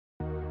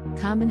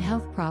Common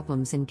health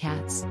problems in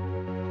cats.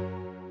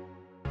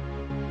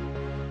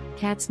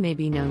 Cats may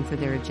be known for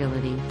their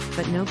agility,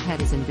 but no pet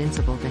is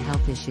invincible to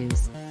health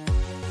issues.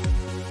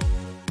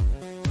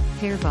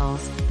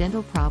 Hairballs,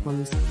 dental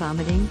problems,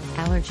 vomiting,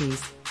 allergies,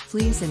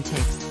 fleas and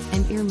ticks,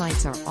 and ear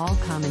mites are all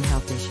common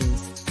health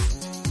issues.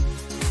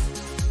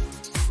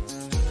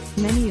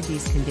 Many of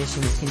these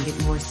conditions can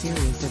get more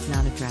serious if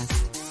not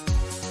addressed.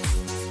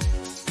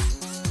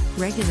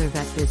 Regular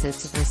vet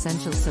visits are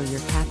essential so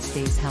your cat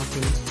stays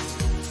healthy.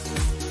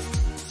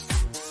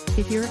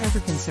 If you're ever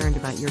concerned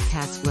about your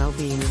cat's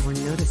well-being or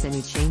notice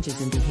any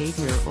changes in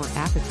behavior or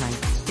appetite,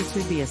 it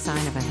could be a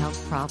sign of a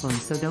health problem,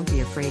 so don't be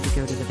afraid to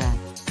go to the vet.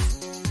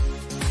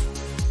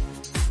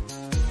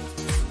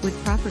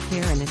 With proper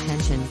care and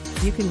attention,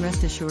 you can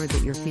rest assured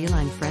that your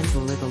feline friend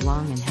will live a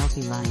long and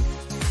healthy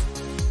life.